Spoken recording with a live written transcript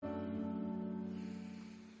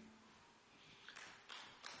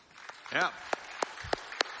Yeah.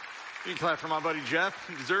 You can clap for my buddy Jeff.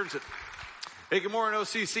 He deserves it. Hey, good morning,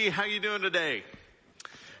 OCC. How you doing today?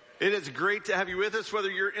 It is great to have you with us,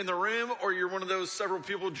 whether you're in the room or you're one of those several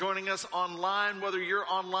people joining us online, whether you're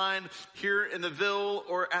online here in the Ville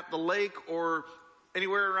or at the lake or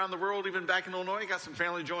anywhere around the world, even back in Illinois. Got some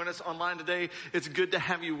family joining us online today. It's good to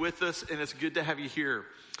have you with us, and it's good to have you here.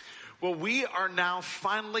 Well, we are now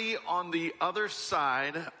finally on the other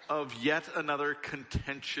side of yet another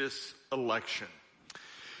contentious election.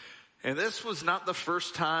 And this was not the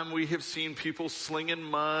first time we have seen people slinging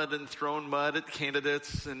mud and throwing mud at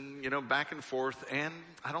candidates and, back and forth. And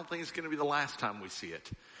I don't think it's going to be the last time we see it.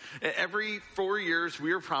 Every 4 years,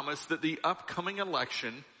 we are promised that the upcoming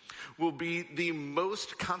election will be the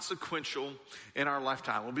most consequential in our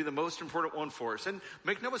lifetime, will be the most important one for us. And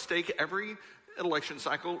make no mistake, every election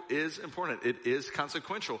cycle is important. It is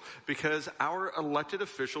consequential because our elected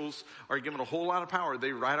officials are given a whole lot of power.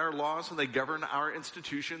 They write our laws and they govern our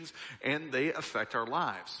institutions and they affect our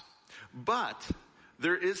lives. But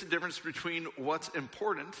there is a difference between what's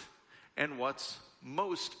important and what's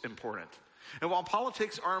most important. And while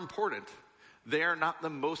politics are important, they are not the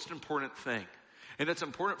most important thing. And it's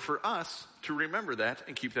important for us to remember that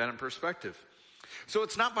and keep that in perspective. So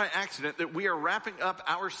it's not by accident that we are wrapping up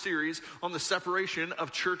our series on the separation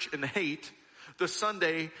of church and hate the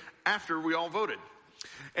Sunday after we all voted.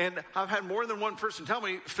 And I've had more than one person tell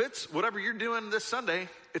me, Fitz, whatever you're doing this Sunday,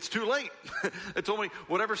 it's too late. They told me,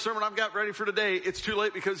 whatever sermon I've got ready for today, it's too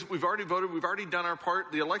late because we've already voted, we've already done our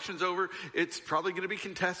part, the election's over, it's probably going to be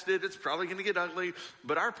contested, it's probably going to get ugly,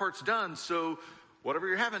 but our part's done, so whatever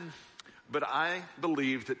you're having. But I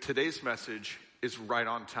believe that today's message is right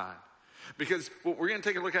on time. Because what we're going to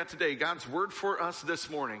take a look at today, God's word for us this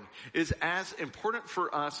morning, is as important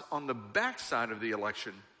for us on the backside of the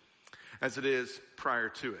election as it is prior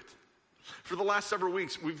to it. For the last several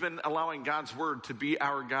weeks, we've been allowing God's word to be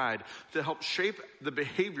our guide, to help shape the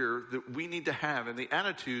behavior that we need to have and the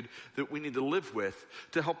attitude that we need to live with,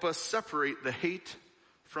 to help us separate the hate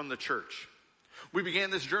from the church. We began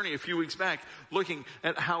this journey a few weeks back looking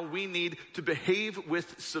at how we need to behave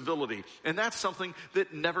with civility. And that's something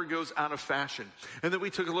that never goes out of fashion. And then we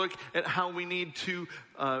took a look at how we need to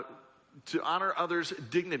honor others'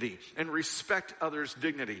 dignity and respect others'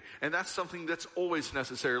 dignity. And that's something that's always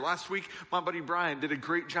necessary. Last week, my buddy Brian did a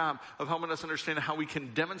great job of helping us understand how we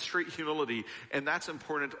can demonstrate humility. And that's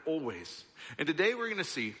important always. And today we're going to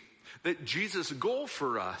see that Jesus' goal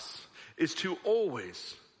for us is to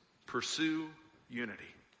always pursue unity.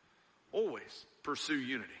 Always pursue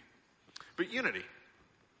unity. But unity,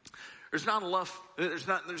 there's not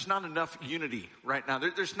enough unity right now.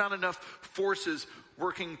 There's not enough forces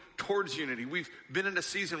working towards unity. We've been in a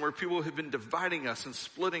season where people have been dividing us and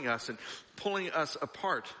splitting us and pulling us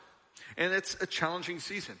apart. And it's a challenging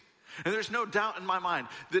season. And there's no doubt in my mind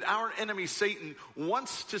that our enemy, Satan,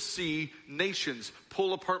 wants to see nations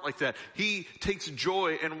pull apart like that. He takes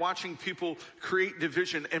joy in watching people create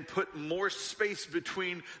division and put more space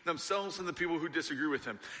between themselves and the people who disagree with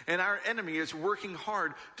him. And our enemy is working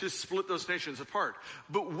hard to split those nations apart.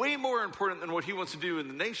 But way more important than what he wants to do in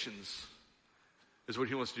the nations is what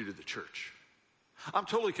he wants to do to the church. I'm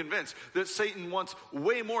totally convinced that Satan wants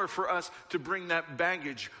way more for us to bring that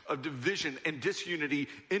baggage of division and disunity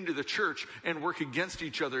into the church and work against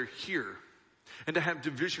each other here. And to have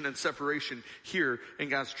division and separation here in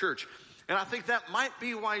God's church. And I think that might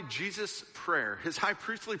be why Jesus' prayer, his high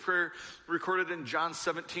priestly prayer recorded in John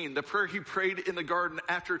 17, the prayer he prayed in the garden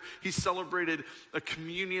after he celebrated a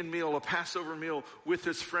communion meal, a Passover meal with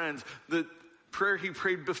his friends, the prayer he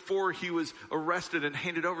prayed before he was arrested and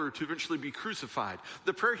handed over to eventually be crucified.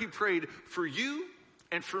 The prayer he prayed for you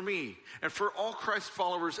and for me and for all Christ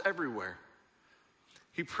followers everywhere.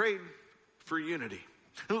 He prayed for unity.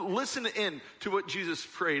 Listen in to what Jesus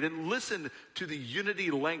prayed and listen to the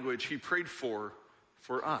unity language he prayed for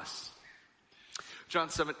us. John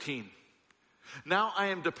 17. Now I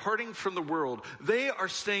am departing from the world. They are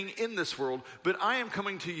staying in this world, but I am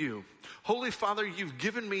coming to you. Holy Father, you've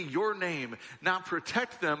given me your name. Now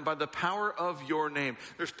protect them by the power of your name.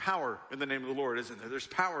 There's power in the name of the Lord, isn't there? There's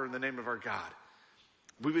power in the name of our God.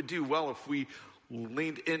 We would do well if we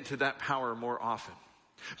leaned into that power more often.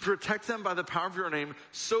 Protect them by the power of your name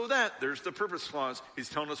so that, there's the purpose clause, he's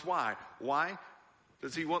telling us why. Why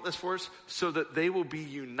does he want this for us? So that they will be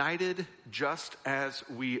united just as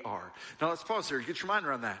we are. Now let's pause here. Get your mind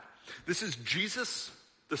around that. This is Jesus,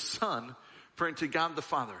 the Son, praying to God the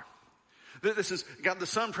Father. This is God the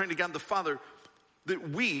Son praying to God the Father that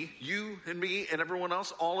we, you and me and everyone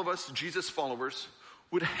else, all of us, Jesus followers,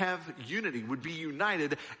 would have unity, would be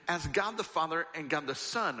united as God the Father and God the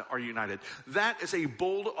Son are united. That is a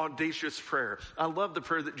bold, audacious prayer. I love the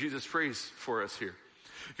prayer that Jesus prays for us here.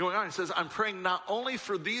 Going on, he says, I'm praying not only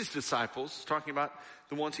for these disciples, talking about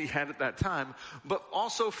the ones he had at that time, but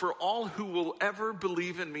also for all who will ever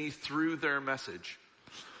believe in me through their message.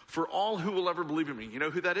 For all who will ever believe in me. You know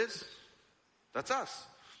who that is? That's us.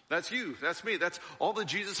 That's you. That's me. That's all the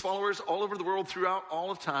Jesus followers all over the world throughout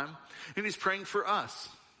all of time. And he's praying for us.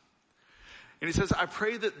 And he says, I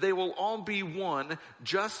pray that they will all be one,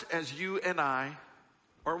 just as you and I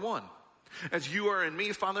are one. As you are in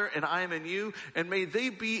me, Father, and I am in you, and may they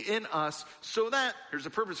be in us so that, here's the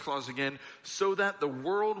purpose clause again, so that the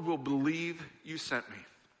world will believe you sent me.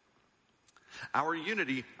 Our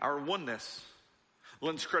unity, our oneness,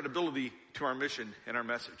 lends credibility to our mission and our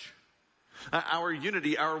message. Our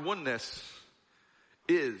unity, our oneness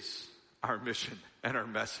is our mission and our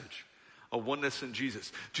message. A oneness in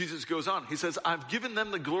Jesus. Jesus goes on. He says, I've given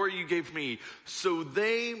them the glory you gave me so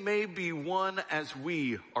they may be one as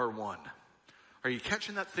we are one. Are you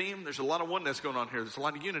catching that theme? There's a lot of oneness going on here. There's a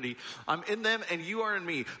lot of unity. I'm in them and you are in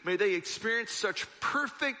me. May they experience such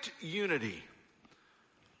perfect unity.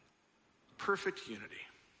 Perfect unity.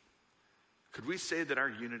 Could we say that our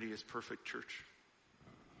unity is perfect, church?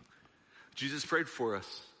 Jesus prayed for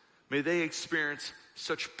us. May they experience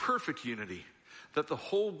such perfect unity that the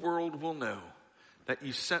whole world will know that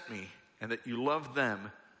you sent me and that you love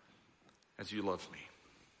them as you love me.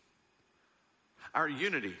 Our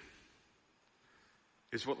unity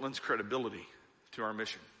is what lends credibility to our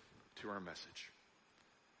mission, to our message.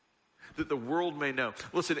 That the world may know.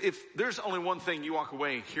 Listen, if there's only one thing you walk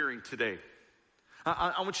away hearing today,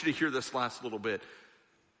 I want you to hear this last little bit.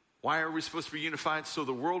 Why are we supposed to be unified? So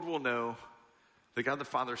the world will know that God the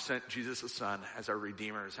Father sent Jesus the Son as our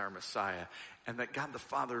Redeemer, as our Messiah, and that God the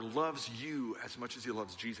Father loves you as much as he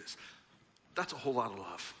loves Jesus. That's a whole lot of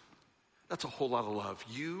love. That's a whole lot of love.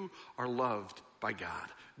 You are loved by God.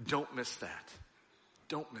 Don't miss that.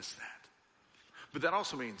 Don't miss that. But that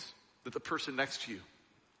also means that the person next to you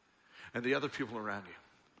and the other people around you,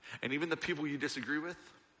 and even the people you disagree with,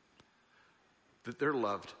 that they're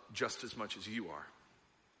loved just as much as you are.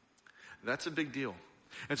 That's a big deal.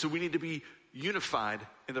 And so we need to be unified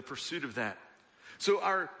in the pursuit of that. So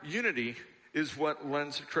our unity is what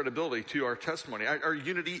lends credibility to our testimony. Our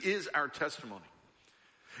unity is our testimony.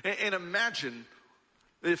 And imagine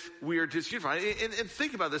if we are disunified. And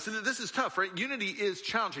think about this. This is tough, right? Unity is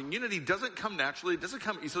challenging. Unity doesn't come naturally. It doesn't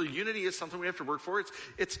come easily. Unity is something we have to work for.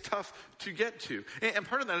 It's tough to get to. And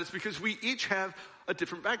part of that is because we each have a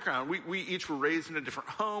different background. We each were raised in a different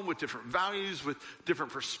home with different values, with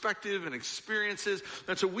different perspective and experiences.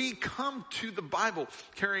 And so we come to the Bible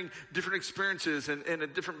carrying different experiences and a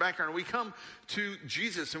different background. We come to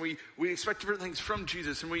Jesus and we expect different things from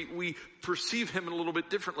Jesus, and we perceive him a little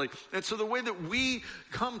bit differently. And so the way that we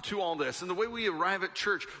come to all this and the way we arrive at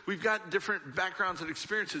church, we've got different backgrounds and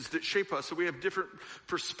experiences that shape us. So we have different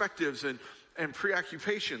perspectives and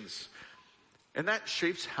preoccupations. And that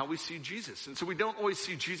shapes how we see Jesus. And so we don't always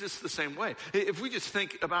see Jesus the same way. If we just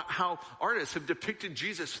think about how artists have depicted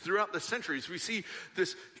Jesus throughout the centuries, we see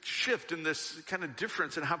this shift and this kind of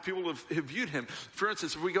difference in how people have viewed him. For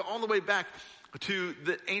instance, if we go all the way back to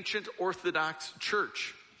the ancient Orthodox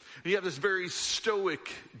church, you have this very stoic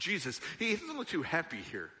Jesus. He doesn't look too happy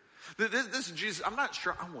here. This Jesus, I'm not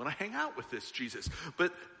sure I want to hang out with this Jesus.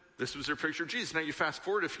 But this was their picture of Jesus. Now you fast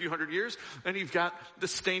forward a few hundred years, and you've got the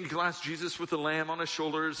stained glass Jesus with the lamb on his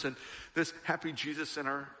shoulders, and this happy Jesus in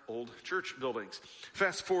our old church buildings.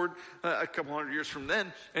 Fast forward a couple hundred years from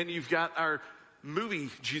then, and you've got our movie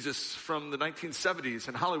Jesus from the 1970s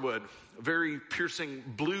in Hollywood. A very piercing,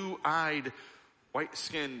 blue-eyed,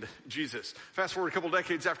 white-skinned Jesus. Fast forward a couple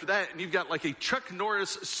decades after that, and you've got like a Chuck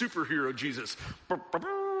Norris superhero Jesus.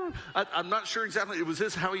 I'm not sure exactly. It was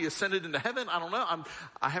this how he ascended into heaven. I don't know.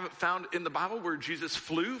 I haven't found in the Bible where Jesus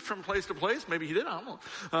flew from place to place. Maybe he did. I don't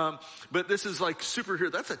know. But this is like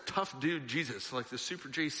superhero. That's a tough dude, Jesus, like the super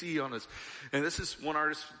JC on his. And this is one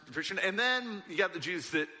artist's depiction. And then you got the Jesus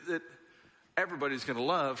that everybody's going to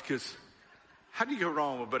love, because how do you go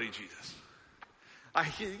wrong with Buddy Jesus?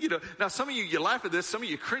 Now some of you laugh at this, some of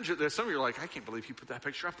you cringe at this, some of you are like, I can't believe you put that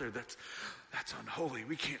picture up there. That's unholy.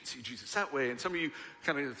 We can't see Jesus that way. And some of you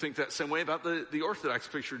kind of think that same way about the Orthodox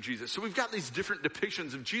picture of Jesus. So we've got these different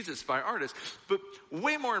depictions of Jesus by artists, but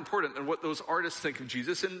way more important than what those artists think of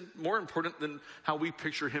Jesus, and more important than how we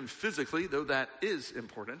picture him physically, though that is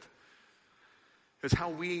important, is how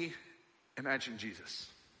we imagine Jesus.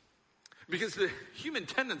 Because the human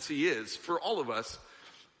tendency is, for all of us,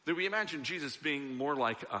 that we imagine Jesus being more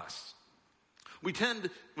like us. We tend,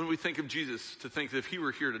 when we think of Jesus, to think that if he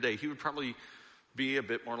were here today, he would probably be a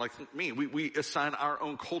bit more like me. We assign our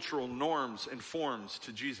own cultural norms and forms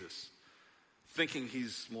to Jesus, thinking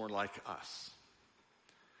he's more like us.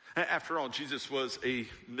 After all, Jesus was a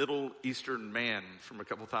Middle Eastern man from a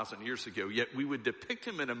couple thousand years ago, yet we would depict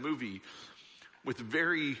him in a movie with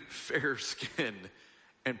very fair skin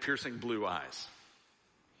and piercing blue eyes.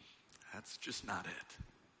 That's just not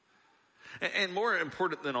it. And more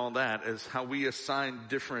important than all that is how we assign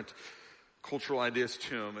different cultural ideas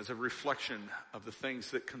to him as a reflection of the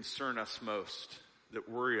things that concern us most, that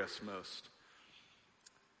worry us most.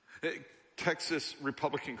 Texas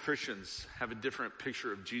Republican Christians have a different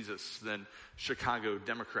picture of Jesus than Chicago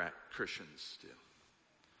Democrat Christians do.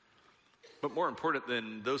 But more important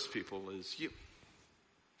than those people is you.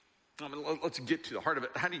 I mean, let's get to the heart of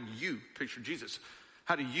it. How do you picture Jesus?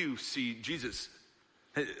 How do you see Jesus?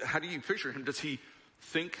 How do you picture him? Does he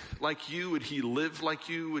think like you? Would he live like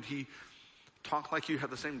you? Would he talk like you, have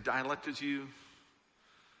the same dialect as you?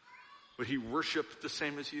 Would he worship the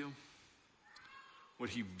same as you? Would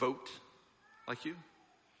he vote like you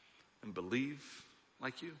and believe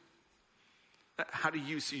like you? How do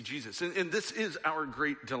you see Jesus? And this is our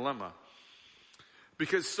great dilemma,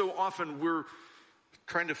 because so often we're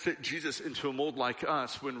trying to fit Jesus into a mold like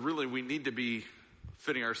us when really we need to be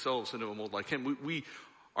fitting ourselves into a mold like him. We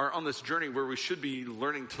are on this journey where we should be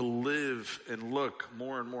learning to live and look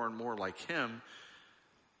more and more and more like him.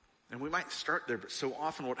 And we might start there, but so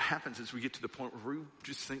often what happens is we get to the point where we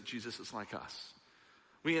just think Jesus is like us.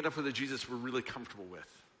 We end up with a Jesus we're really comfortable with.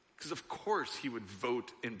 Because of course he would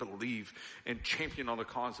vote and believe and champion all the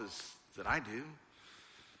causes that I do.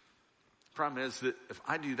 The problem is that if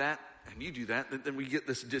I do that and you do that, then we get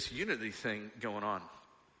this disunity thing going on.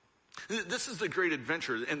 This is the great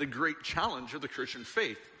adventure and the great challenge of the Christian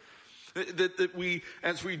faith. That we,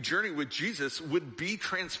 as we journey with Jesus, would be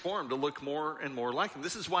transformed to look more and more like him.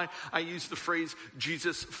 This is why I use the phrase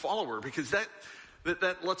Jesus follower, because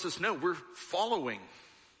that lets us know we're following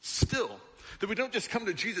still. That we don't just come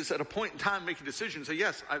to Jesus at a point in time, make a decision, and say,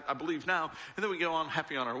 yes, I believe now, and then we go on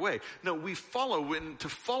happy on our way. No, we follow, and to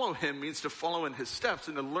follow him means to follow in his steps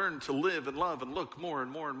and to learn to live and love and look more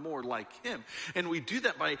and more and more like him. And we do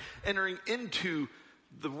that by entering into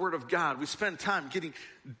the Word of God. We spend time getting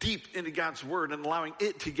deep into God's Word and allowing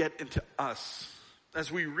it to get into us.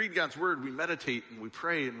 As we read God's Word, we meditate and we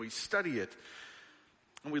pray and we study it.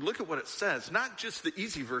 And we look at what it says, not just the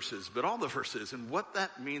easy verses, but all the verses and what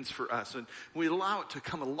that means for us. And we allow it to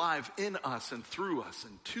come alive in us and through us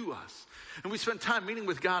and to us. And we spend time meeting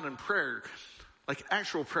with God in prayer, like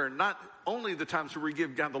actual prayer, not only the times where we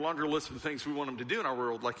give God the laundry list of the things we want him to do in our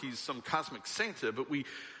world, like he's some cosmic Santa, but we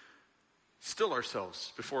still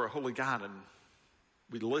ourselves before a holy God and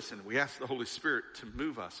we listen. We ask the Holy Spirit to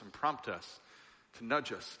move us and prompt us, to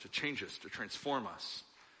nudge us, to change us, to transform us,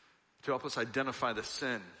 to help us identify the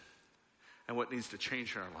sin and what needs to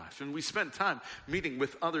change in our life. And we spend time meeting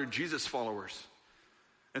with other Jesus followers,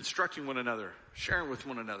 instructing one another, sharing with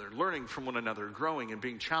one another, learning from one another, growing and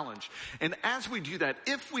being challenged. And as we do that,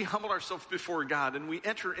 if we humble ourselves before God and we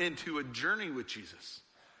enter into a journey with Jesus,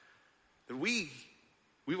 then we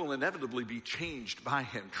will inevitably be changed by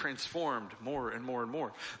him, transformed more and more and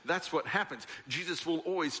more. That's what happens. Jesus will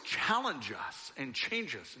always challenge us and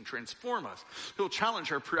change us and transform us. He'll challenge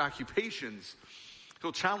our preoccupations.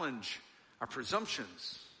 He'll challenge our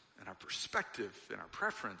presumptions and our perspective and our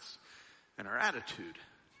preference and our attitude.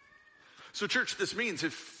 So church, this means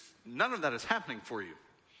if none of that is happening for you,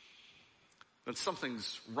 then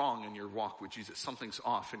something's wrong in your walk with Jesus. Something's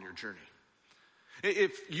off in your journey.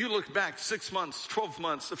 If you look back 6 months, 12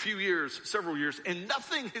 months, a few years, several years, and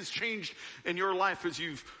nothing has changed in your life as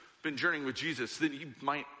you've been journeying with Jesus, then you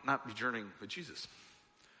might not be journeying with Jesus.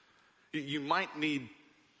 You might need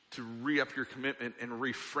to re-up your commitment and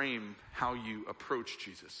reframe how you approach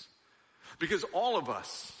Jesus. Because all of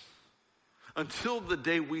us, until the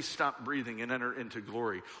day we stop breathing and enter into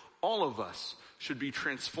glory, all of us should be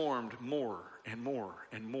transformed more and more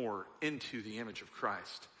and more into the image of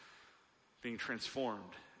Christ, being transformed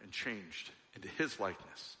and changed into his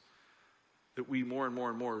likeness, that we more and more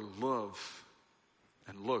and more love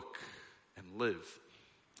and look and live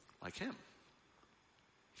like him.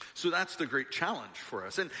 So that's the great challenge for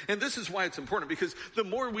us. And this is why it's important, because the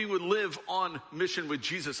more we would live on mission with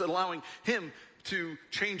Jesus, allowing him to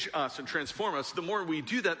change us and transform us, the more we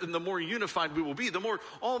do that, then the more unified we will be. The more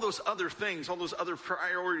all those other things, all those other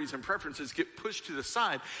priorities and preferences get pushed to the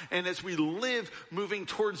side. And as we live moving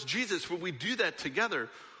towards Jesus, when we do that together,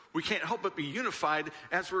 we can't help but be unified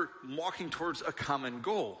as we're walking towards a common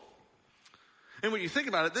goal. And when you think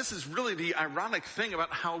about it, this is really the ironic thing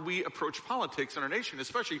about how we approach politics in our nation,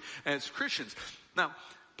 especially as Christians. Now,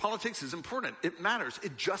 politics is important. It matters.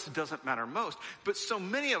 It just doesn't matter most. But so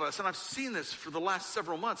many of us, and I've seen this for the last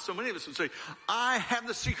several months, so many of us would say, I have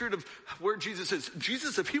the secret of where Jesus is.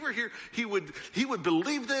 Jesus, if he were here, he would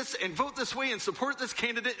believe this and vote this way and support this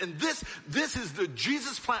candidate. And this is the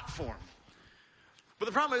Jesus platform. But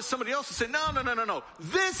the problem is somebody else will say, no.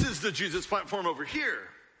 This is the Jesus platform over here.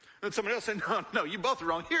 And somebody else said, no, you both are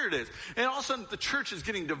wrong. Here it is. And all of a sudden the church is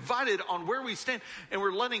getting divided on where we stand. And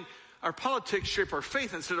we're letting our politics shape our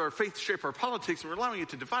faith instead of our faith shape our politics. And we're allowing it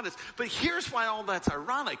to divide us. But here's why all that's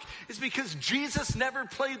ironic. Is because Jesus never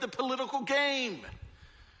played the political game.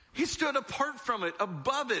 He stood apart from it,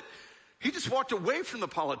 above it. He just walked away from the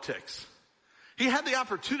politics. He had the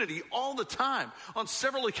opportunity all the time. On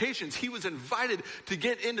several occasions, he was invited to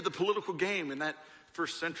get into the political game in that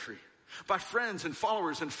first century by friends and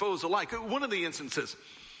followers and foes alike. One of the instances,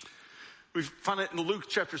 we find it in Luke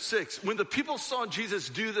chapter 6. When the people saw Jesus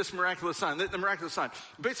do this miraculous sign, the miraculous sign,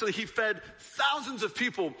 basically he fed thousands of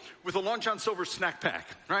people with a Long John Silver snack pack,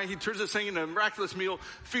 right? He turns this thing into a miraculous meal,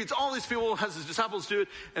 feeds all these people, has his disciples do it,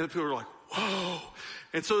 and the people are like, whoa.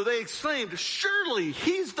 And so they exclaimed, surely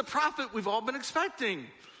he's the prophet we've all been expecting.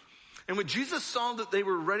 And when Jesus saw that they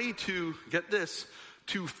were ready to, get this,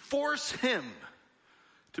 to force him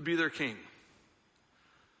to be their king,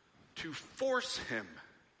 to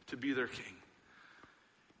be their king,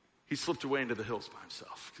 he slipped away into the hills by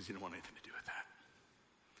himself because he didn't want anything to do with that.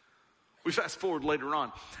 We fast forward later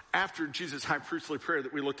on, after Jesus' high priestly prayer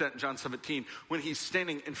that we looked at in John 17, when he's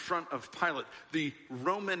standing in front of Pilate, the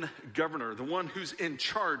Roman governor, the one who's in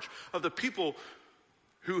charge of the people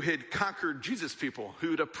who had conquered Jesus' people,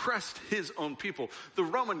 who had oppressed his own people. The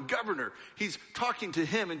Roman governor, he's talking to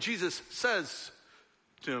him, and Jesus says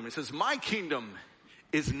to him, he says, my kingdom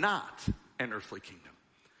is not an earthly kingdom.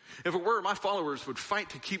 If it were, my followers would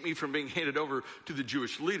fight to keep me from being handed over to the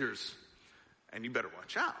Jewish leaders. And you better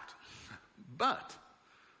watch out. But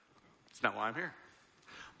it's not why I'm here.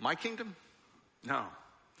 My kingdom? No.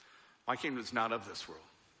 My kingdom is not of this world.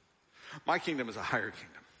 My kingdom is a higher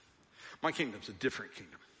kingdom. My kingdom is a different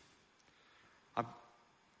kingdom.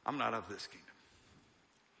 I'm not of this kingdom.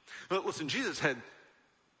 But listen, Jesus had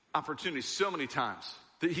opportunities so many times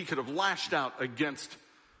that he could have lashed out against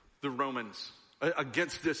the Romans,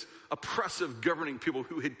 against this oppressive governing people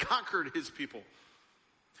who had conquered his people.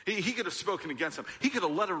 He could have spoken against them. He could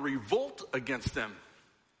have led a revolt against them.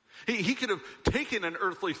 He could have taken an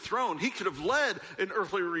earthly throne. He could have led an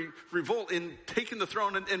earthly revolt and taken the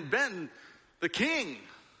throne and been the king.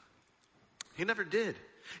 He never did.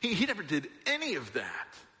 He never did any of that.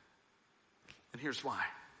 And here's why.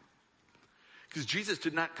 Because Jesus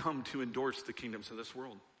did not come to endorse the kingdoms of this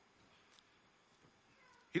world.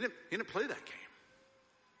 He didn't play that game.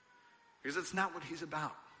 Because that's not what he's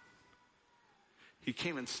about. He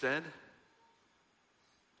came instead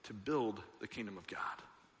to build the kingdom of God.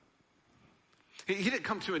 He didn't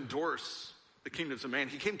come to endorse the kingdoms of man.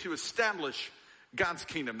 He came to establish God's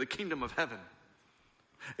kingdom, the kingdom of heaven,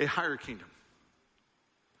 a higher kingdom,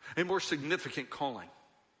 a more significant calling.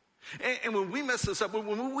 And when we mess this up,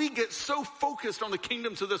 when we get so focused on the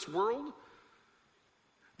kingdoms of this world,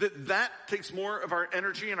 that takes more of our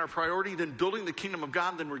energy and our priority than building the kingdom of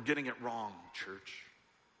God, then we're getting it wrong, church.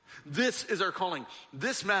 This is our calling.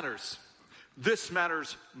 This matters. This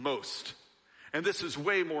matters most. And this is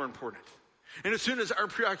way more important. And as soon as our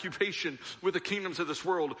preoccupation with the kingdoms of this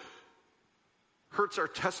world hurts our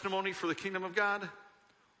testimony for the kingdom of God,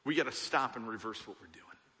 we got to stop and reverse what we're doing.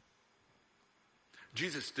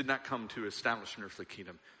 Jesus did not come to establish an earthly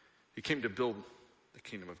kingdom. He came to build the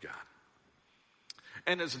kingdom of God.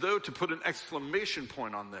 And as though to put an exclamation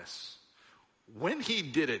point on this, when he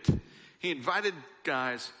did it, he invited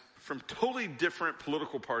guys from totally different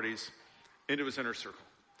political parties into his inner circle,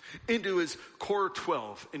 into his core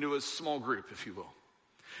 12, into his small group, if you will.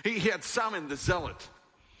 He had Simon the Zealot.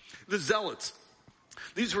 The Zealots,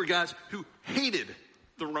 these were guys who hated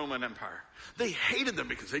the Roman Empire. They hated them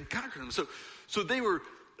because they'd conquered them. So they were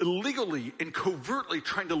illegally and covertly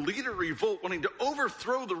trying to lead a revolt, wanting to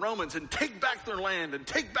overthrow the Romans and take back their land and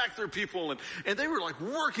take back their people. And they were like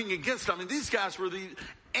working against them. I mean, these guys were the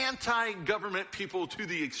anti-government people to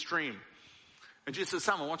the extreme. And Jesus says,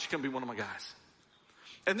 Simon, why don't you come be one of my guys?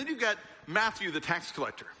 And then you've got Matthew, the tax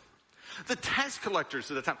collector. The tax collectors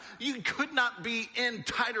at the time, you could not be in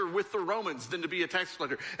tighter with the Romans than to be a tax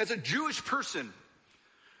collector. As a Jewish person,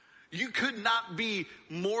 you could not be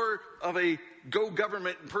more of a go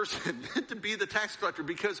government person to be the tax collector,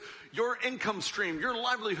 because your income stream, your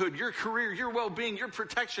livelihood, your career, your well-being, your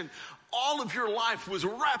protection, all of your life was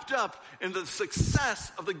wrapped up in the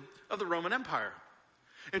success of the Roman Empire.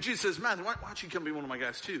 And Jesus says, man, why don't you come be one of my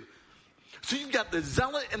guys too? So you've got the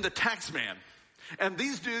zealot and the tax man. And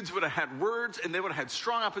these dudes would have had words, and they would have had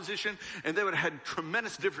strong opposition, and they would have had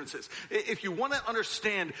tremendous differences. If you want to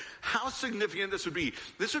understand how significant this would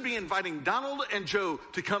be inviting Donald and Joe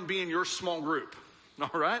to come be in your small group.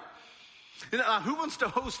 All right? Who wants to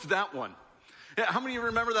host that one? How many of you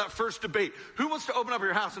remember that first debate? Who wants to open up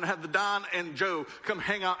your house and have the Don and Joe come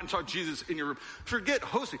hang out and talk Jesus in your room? Forget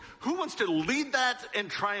hosting. Who wants to lead that and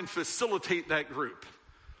try and facilitate that group?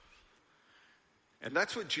 And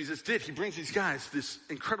that's what Jesus did. He brings these guys this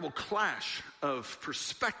incredible clash of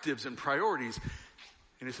perspectives and priorities.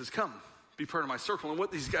 And he says, come, be part of my circle. And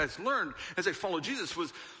what these guys learned as they followed Jesus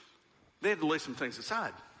was they had to lay some things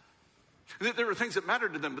aside. There were things that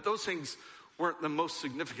mattered to them, but those things weren't the most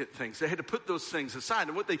significant things. They had to put those things aside.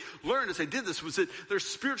 And what they learned as they did this was that their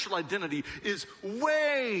spiritual identity is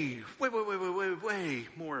way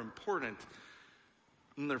more important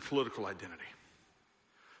than their political identity.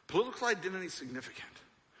 Political identity is significant,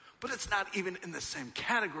 but it's not even in the same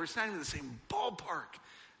category. It's not even in the same ballpark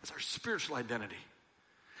as our spiritual identity.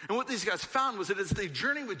 And what these guys found was that as they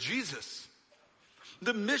journeyed with Jesus,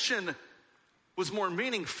 the mission was more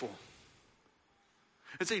meaningful.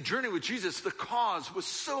 As they journeyed with Jesus, the cause was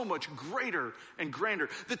so much greater and grander.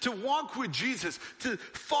 That to walk with Jesus, to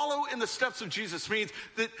follow in the steps of Jesus, means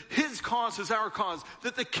that his cause is our cause.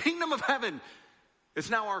 That the kingdom of heaven is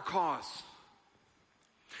now our cause.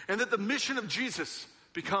 And that the mission of Jesus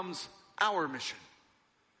becomes our mission.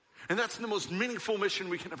 And that's the most meaningful mission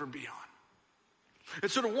we can ever be on. And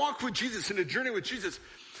so to walk with Jesus and to journey with Jesus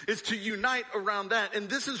is to unite around that. And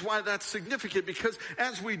this is why that's significant, because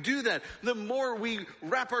as we do that, the more we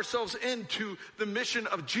wrap ourselves into the mission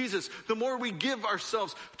of Jesus, the more we give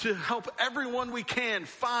ourselves to help everyone we can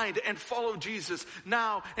find and follow Jesus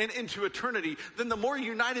now and into eternity, then the more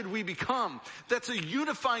united we become. That's a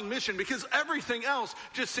unifying mission, because everything else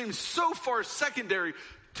just seems so far secondary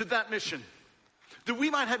to that mission. That we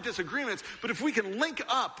might have disagreements, but if we can link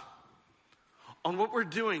up on what we're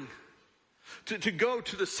doing, to go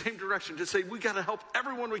to the same direction, to say we got to help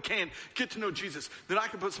everyone we can get to know Jesus, then I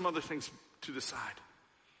can put some other things to the side.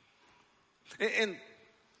 And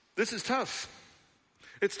this is tough.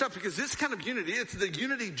 It's tough because this kind of unity, it's the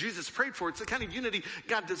unity Jesus prayed for. It's the kind of unity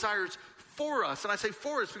God desires for us. And I say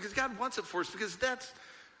for us because God wants it for us, because that's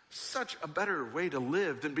such a better way to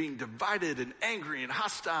live than being divided and angry and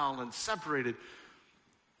hostile and separated,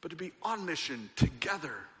 but to be on mission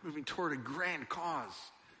together, moving toward a grand cause.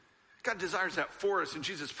 God desires that for us, and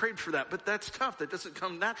Jesus prayed for that, but that's tough. That doesn't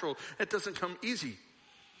come natural. It doesn't come easy.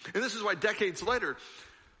 And this is why decades later,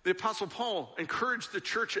 the Apostle Paul encouraged the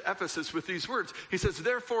church at Ephesus with these words. He says,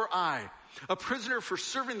 therefore I, a prisoner for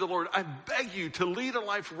serving the Lord, I beg you to lead a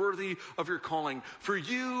life worthy of your calling, for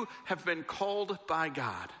you have been called by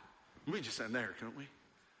God. We just end there, can't we?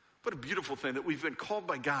 What a beautiful thing that we've been called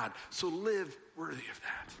by God, so live worthy of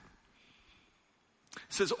that.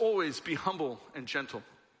 It says, always be humble and gentle.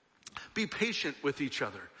 Be patient with each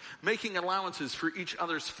other, making allowances for each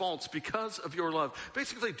other's faults because of your love.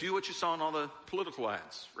 Basically, do what you saw in all the political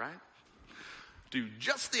ads, right? Do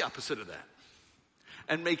just the opposite of that.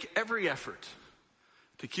 And make every effort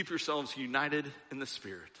to keep yourselves united in the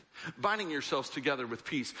Spirit, binding yourselves together with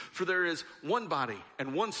peace. For there is one body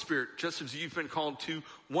and one Spirit, just as you've been called to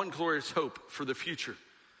one glorious hope for the future.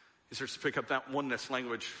 He starts to pick up that oneness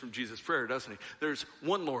language from Jesus' prayer, doesn't he? There's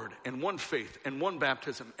one Lord and one faith and one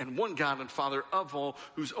baptism and one God and Father of all,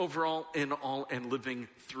 who's over all, in all, and living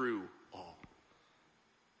through all.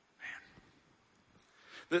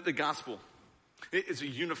 Man. The gospel is a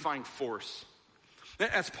unifying force.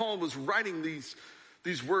 As Paul was writing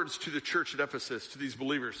these words to the church at Ephesus, to these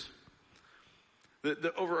believers,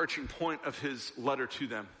 the overarching point of his letter to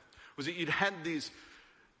them was that you'd had these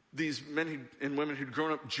men and women who'd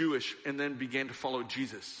grown up Jewish and then began to follow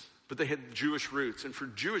Jesus. But they had Jewish roots. And for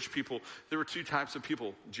Jewish people, there were two types of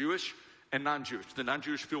people, Jewish and non-Jewish. The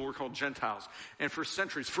non-Jewish people were called Gentiles. And for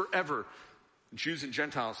centuries, forever, Jews and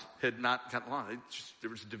Gentiles had not gotten along. There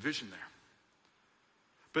was a division there.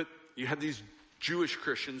 But you had these Jewish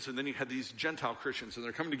Christians, and then you had these Gentile Christians, and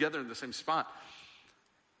they're coming together in the same spot.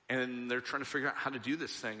 And they're trying to figure out how to do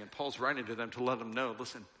this thing. And Paul's writing to them to let them know,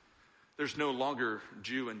 listen, there's no longer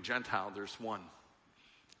Jew and Gentile, there's one.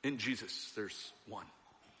 In Jesus, there's one.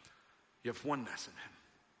 You have oneness in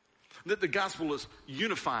him. That the gospel is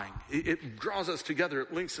unifying. It draws us together,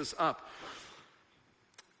 it links us up.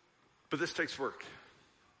 But this takes work.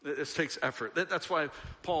 This takes effort. That's why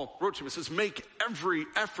Paul wrote to him. It says, make every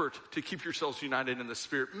effort to keep yourselves united in the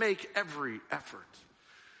Spirit. Make every effort.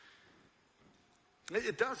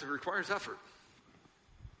 It does. It requires effort.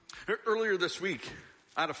 Earlier this week,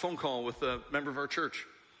 I had a phone call with a member of our church.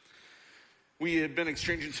 We had been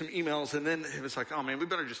exchanging some emails, and then it was like, oh man, we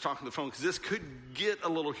better just talk on the phone because this could get a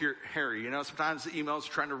little hairy. Sometimes the emails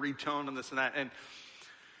are trying to retone and this and that. And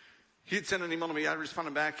he'd send an email to me. I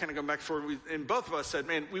responded back, kind of going back and forth. And both of us said,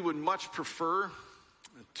 man, we would much prefer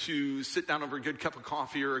to sit down over a good cup of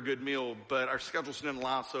coffee or a good meal, but our schedules didn't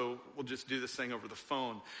allow, so we'll just do this thing over the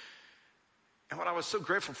phone. And what I was so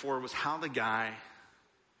grateful for was how the guy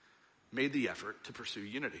made the effort to pursue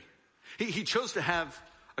unity. He chose to have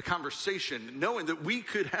a conversation knowing that we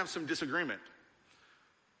could have some disagreement,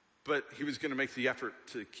 but he was going to make the effort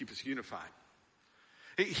to keep us unified.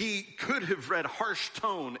 He could have read harsh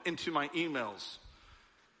tone into my emails,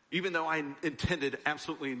 even though I intended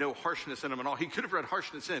absolutely no harshness in them at all. He could have read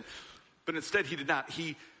harshness in, but instead he did not.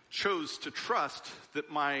 He chose to trust that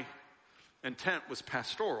my intent was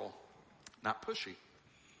pastoral, not pushy.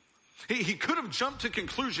 He could have jumped to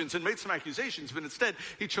conclusions and made some accusations, but instead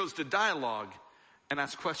he chose to dialogue and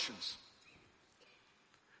ask questions.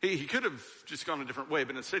 He could have just gone a different way,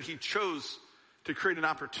 but instead he chose to create an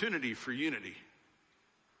opportunity for unity.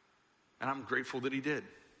 And I'm grateful that he did.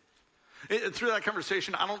 Through that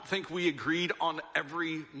conversation, I don't think we agreed on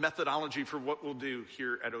every methodology for what we'll do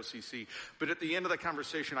here at OCC. But at the end of that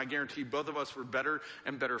conversation, I guarantee both of us were better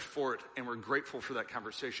and better for it. And we're grateful for that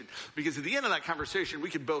conversation. Because at the end of that conversation,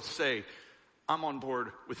 we could both say, I'm on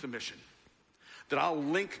board with the mission. That I'll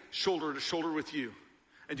link shoulder to shoulder with you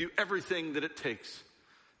and do everything that it takes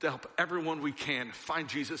to help everyone we can find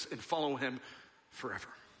Jesus and follow him forever.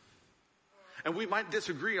 And we might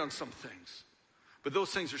disagree on some things, but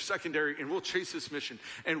those things are secondary, and we'll chase this mission.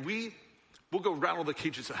 And we'll go rattle the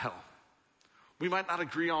cages of hell. We might not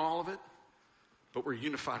agree on all of it, but we're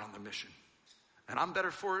unified on the mission. And I'm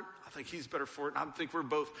better for it. I think he's better for it. And I think we're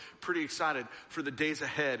both pretty excited for the days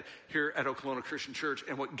ahead here at Okolona Christian Church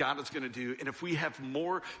and what God is going to do. And if we have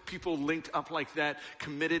more people linked up like that,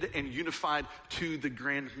 committed and unified to the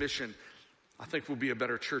grand mission, I think we'll be a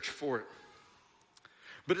better church for it.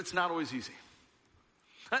 But it's not always easy.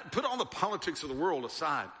 Put all the politics of the world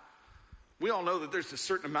aside. We all know that there's a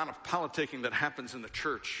certain amount of politicking that happens in the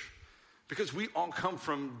church because we all come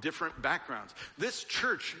from different backgrounds. This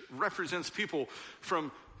church represents people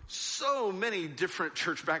from so many different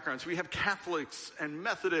church backgrounds. We have Catholics and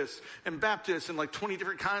Methodists and Baptists and like 20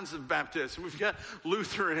 different kinds of Baptists. And we've got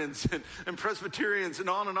Lutherans and Presbyterians and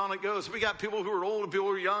on it goes. We got people who are old and people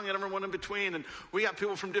who are young and everyone in between. And we got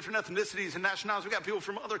people from different ethnicities and nationalities. We got people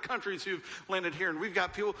from other countries who've landed here. And we've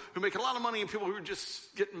got people who make a lot of money and people who are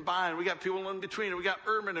just getting by. And we got people in between. And we got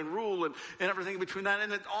urban and rural and everything in between that.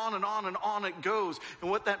 And it on and on and on it goes.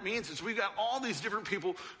 And what that means is we've got all these different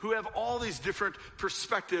people who have all these different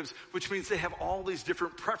perspectives, which means they have all these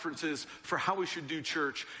different preferences for how we should do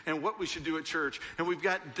church and what we should do at church. And we've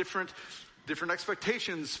got different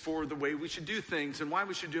expectations for the way we should do things and why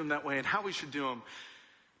we should do them that way and how we should do them.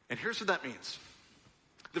 And here's what that means.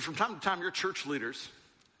 That from time to time, your church leaders,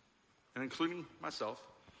 and including myself,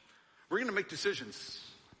 we're going to make decisions.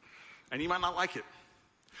 And you might not like it.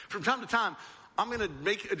 From time to time, I'm going to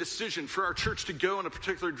make a decision for our church to go in a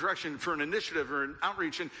particular direction for an initiative or an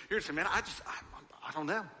outreach. And you're going to say, man, I don't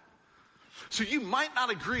know. So you might not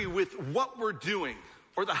agree with what we're doing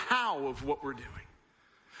or the how of what we're doing.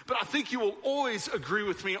 But I think you will always agree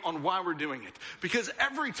with me on why we're doing it. Because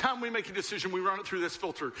every time we make a decision, we run it through this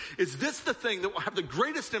filter. Is this the thing that will have the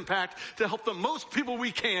greatest impact to help the most people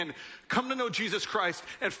we can come to know Jesus Christ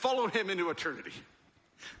and follow him into eternity?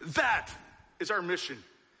 That is our mission.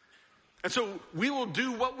 And so we will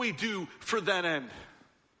do what we do for that end.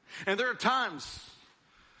 And there are times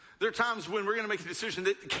when we're going to make a decision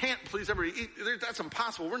that can't please everybody. That's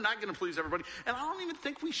impossible. We're not going to please everybody. And I don't even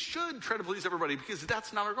think we should try to please everybody because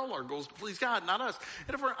that's not our goal. Our goal is to please God, not us.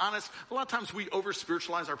 And if we're honest, a lot of times we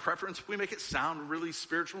over-spiritualize our preference. We make it sound really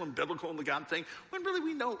spiritual and biblical in the God thing, when really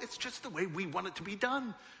we know it's just the way we want it to be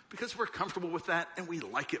done because we're comfortable with that and we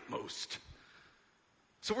like it most.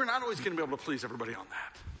 So we're not always going to be able to please everybody on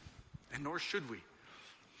that. And nor should we.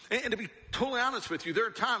 And to be totally honest with you, there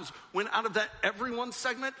are times when out of that everyone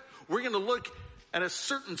segment, we're going to look at a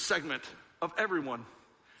certain segment of everyone,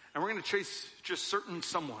 and we're going to chase just certain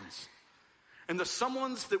someones. And the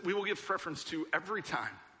someones that we will give preference to every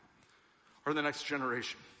time are the next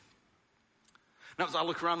generation. Now, as I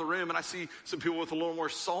look around the room and I see some people with a little more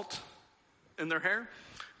salt in their hair,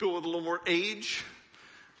 people with a little more age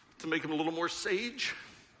to make them a little more sage,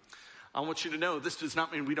 I want you to know this does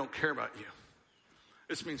not mean we don't care about you.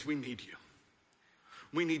 This means we need you.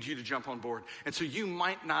 We need you to jump on board. And so you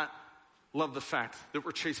might not love the fact that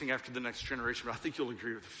we're chasing after the next generation, but I think you'll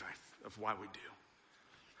agree with the fact of why we do.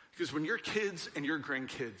 Because when your kids and your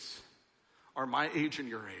grandkids are my age and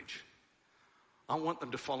your age, I want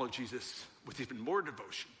them to follow Jesus with even more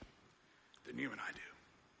devotion than you and I do.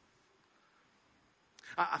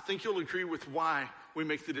 I think you'll agree with why we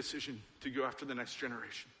make the decision to go after the next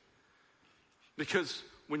generation. Because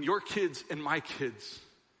when your kids and my kids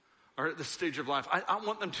are at this stage of life, I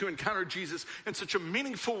want them to encounter Jesus in such a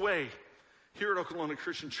meaningful way here at Okolona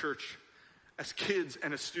Christian Church as kids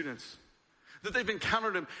and as students. That they've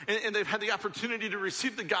encountered him and they've had the opportunity to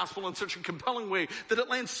receive the gospel in such a compelling way that it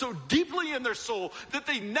lands so deeply in their soul that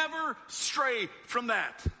they never stray from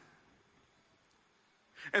that.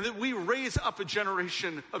 And that we raise up a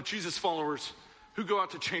generation of Jesus followers who go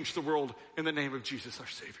out to change the world in the name of Jesus, our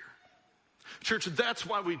Savior. Church, that's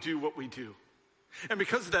why we do what we do. And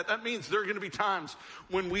because of that, that means there are going to be times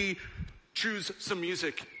when we choose some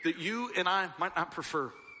music that you and I might not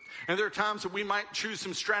prefer. And there are times that we might choose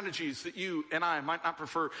some strategies that you and I might not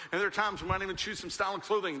prefer. And there are times we might even choose some style of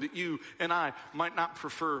clothing that you and I might not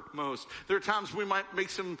prefer most. There are times we might make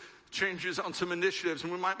some changes on some initiatives,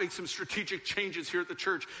 and we might make some strategic changes here at the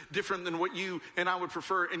church different than what you and I would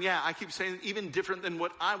prefer. And yeah, I keep saying even different than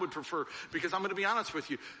what I would prefer, because I'm going to be honest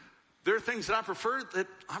with you. There are things that I prefer that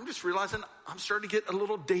I'm just realizing I'm starting to get a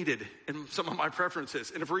little dated in some of my preferences.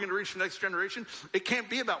 And if we're going to reach the next generation, it can't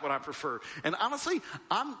be about what I prefer. And honestly,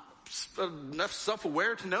 I'm enough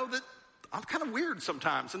self-aware to know that I'm kind of weird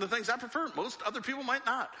sometimes. And the things I prefer, most other people might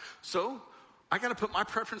not. So I got to put my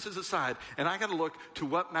preferences aside, and I got to look to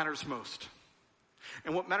what matters most.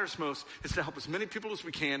 And what matters most is to help as many people as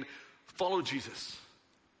we can follow Jesus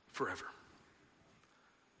forever.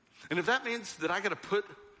 And if that means that I got to put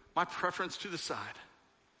my preference to the side,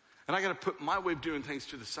 and I got to put my way of doing things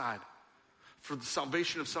to the side for the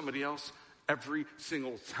salvation of somebody else, every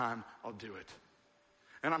single time I'll do it.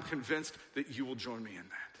 And I'm convinced that you will join me in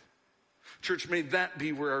that. Church, may that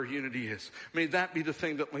be where our unity is. May that be the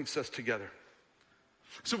thing that links us together.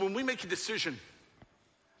 So when we make a decision,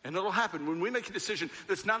 and it'll happen, when we make a decision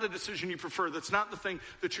that's not a decision you prefer, that's not the thing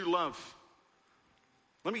that you love,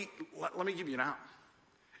 let me give you an out.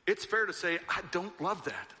 It's fair to say, I don't love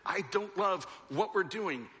that. I don't love what we're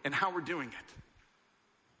doing and how we're doing it.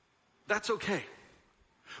 That's okay.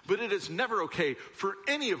 But it is never okay for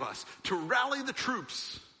any of us to rally the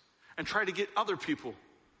troops and try to get other people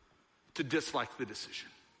to dislike the decision.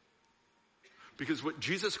 Because what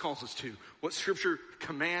Jesus calls us to, what Scripture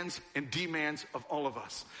commands and demands of all of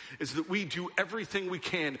us, is that we do everything we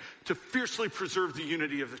can to fiercely preserve the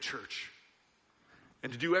unity of the church.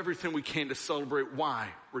 And to do everything we can to celebrate why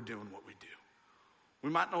we're doing what we do. We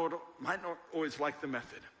might not always like the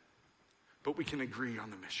method, but we can agree on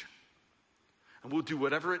the mission. And we'll do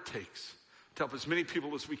whatever it takes to help as many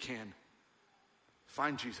people as we can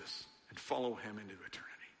find Jesus and follow him into eternity.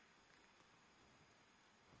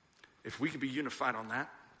 If we could be unified on that,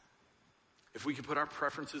 if we could put our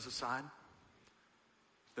preferences aside,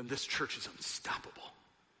 then this church is unstoppable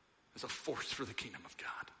as a force for the kingdom of God.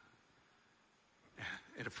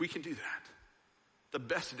 And if we can do that, the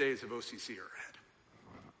best days of OCC are ahead.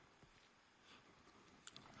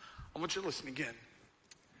 I want you to listen again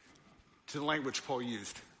to the language Paul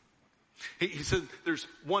used. He said there's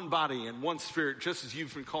one body and one spirit, just as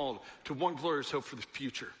you've been called to one glorious hope for the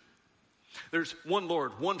future. There's one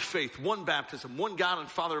Lord, one faith, one baptism, one God and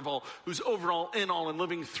Father of all, who's over all, in all, and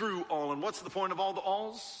living through all. And what's the point of all the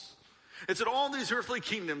alls? It's that all these earthly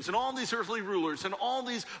kingdoms and all these earthly rulers and all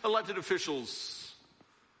these elected officials,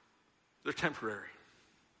 they're temporary.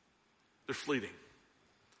 They're fleeting.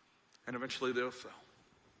 And eventually they'll fail.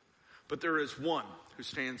 But there is one who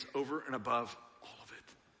stands over and above all of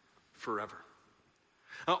it forever.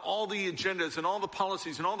 All the agendas and all the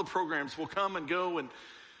policies and all the programs will come and go,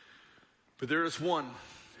 but there is one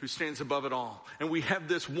who stands above it all. And we have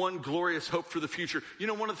this one glorious hope for the future. You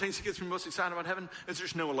know, one of the things that gets me most excited about heaven is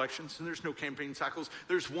there's no elections and there's no campaign cycles.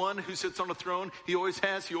 There's one who sits on a throne. He always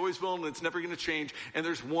has, he always will, and it's never going to change. And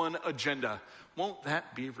there's one agenda. Won't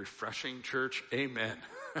that be refreshing, church? Amen.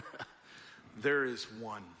 There is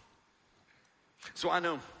one. So I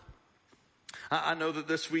know that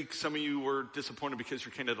this week some of you were disappointed because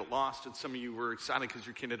your candidate lost, and some of you were excited because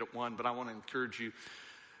your candidate won. But I want to encourage you,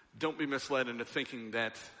 don't be misled into thinking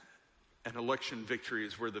that an election victory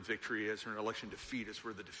is where the victory is, or an election defeat is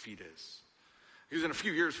where the defeat is. Because in a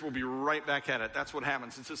few years, we'll be right back at it. That's what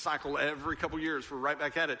happens. It's a cycle. Every couple years, we're right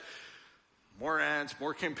back at it. More ads,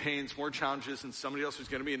 more campaigns, more challenges, and somebody else is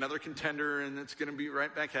going to be another contender, and it's going to be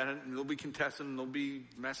right back at it, and they'll be contested, and they'll be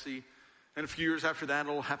messy, And a few years after that,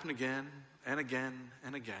 it'll happen again and again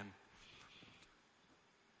and again.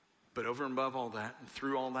 But over and above all that, and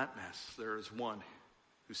through all that mess, there is one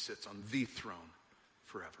who sits on the throne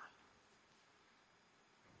forever.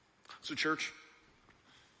 So, church,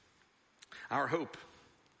 our hope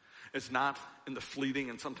is not in the fleeting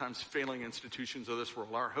and sometimes failing institutions of this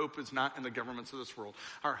world. Our hope is not in the governments of this world.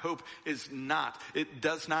 Our hope is not, it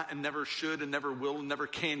does not and never should and never will and never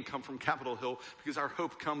can come from Capitol Hill, because our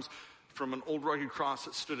hope comes from an old rugged cross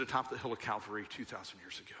that stood atop the hill of Calvary 2,000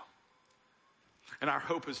 years ago. And our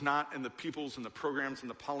hope is not in the peoples and the programs and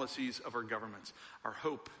the policies of our governments. Our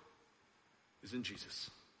hope is in Jesus.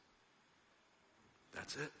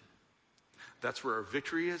 That's it. That's where our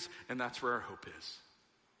victory is, and that's where our hope is.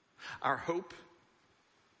 Our hope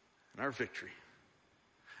and our victory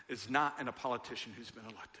is not in a politician who's been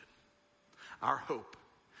elected. Our hope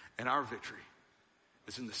and our victory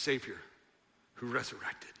is in the Savior who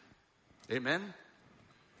resurrected. Amen?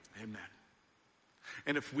 Amen.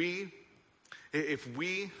 And if we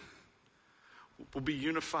will be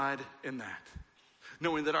unified in that,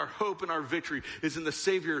 knowing that our hope and our victory is in the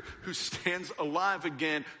Savior who stands alive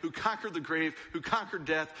again, who conquered the grave, who conquered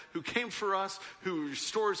death, who came for us, who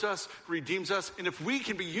restores us, redeems us. And if we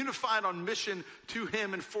can be unified on mission to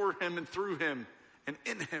him and for him and through him and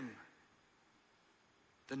in him,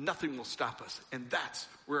 then nothing will stop us. And that's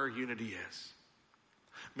where our unity is.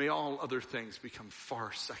 May all other things become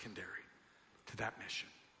far secondary to that mission.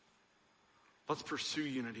 Let's pursue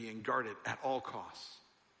unity and guard it at all costs.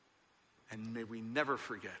 And may we never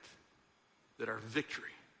forget that our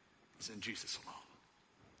victory is in Jesus alone.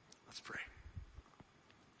 Let's pray.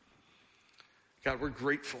 God, we're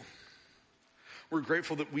grateful. We're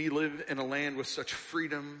grateful that we live in a land with such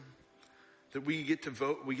freedom, that we get to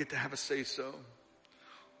vote, we get to have a say-so.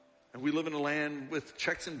 And we live in a land with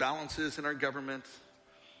checks and balances in our government.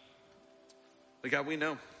 But God, we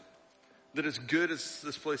know that as good as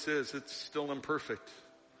this place is, it's still imperfect.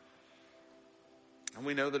 And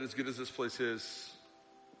we know that as good as this place is,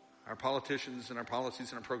 our politicians and our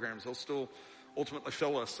policies and our programs, they'll still ultimately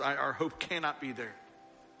fail us. Our hope cannot be there.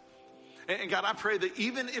 And God, I pray that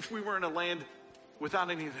even if we were in a land without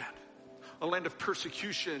any of that, a land of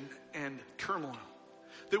persecution and turmoil,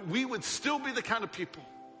 that we would still be the kind of people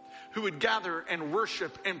who would gather and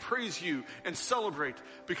worship and praise you and celebrate,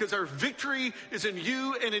 because our victory is in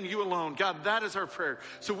you and in you alone. God, that is our prayer.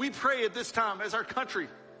 So we pray at this time, as our country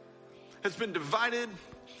has been divided,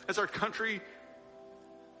 as our country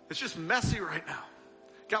is just messy right now.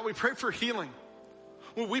 God, we pray for healing.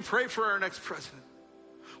 We pray for our next president.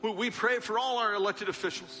 We pray for all our elected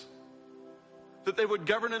officials, that they would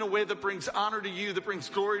govern in a way that brings honor to you, that brings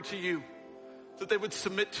glory to you, that they would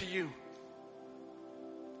submit to you.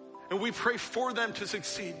 And we pray for them to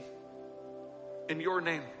succeed in your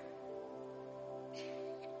name.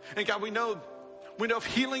 And God, we know if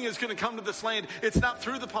healing is going to come to this land, it's not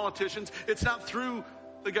through the politicians, it's not through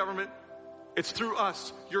the government, it's through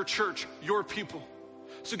us, your church, your people.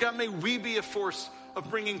 So God, may we be a force of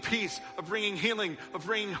bringing peace, of bringing healing, of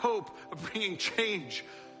bringing hope, of bringing change,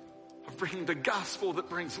 of bringing the gospel that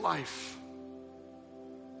brings life.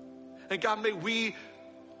 And God, may we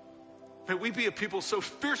be a people so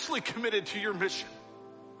fiercely committed to your mission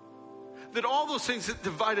that all those things that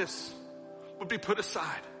divide us would be put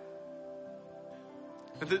aside.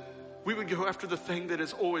 And that we would go after the thing that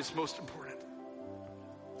is always most important.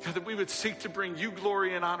 God, that we would seek to bring you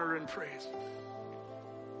glory and honor and praise.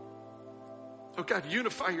 Oh God,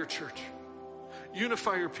 unify your church.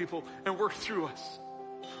 Unify your people and work through us.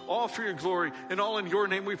 All for your glory and all in your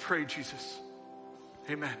name we pray, Jesus.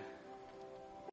 Amen.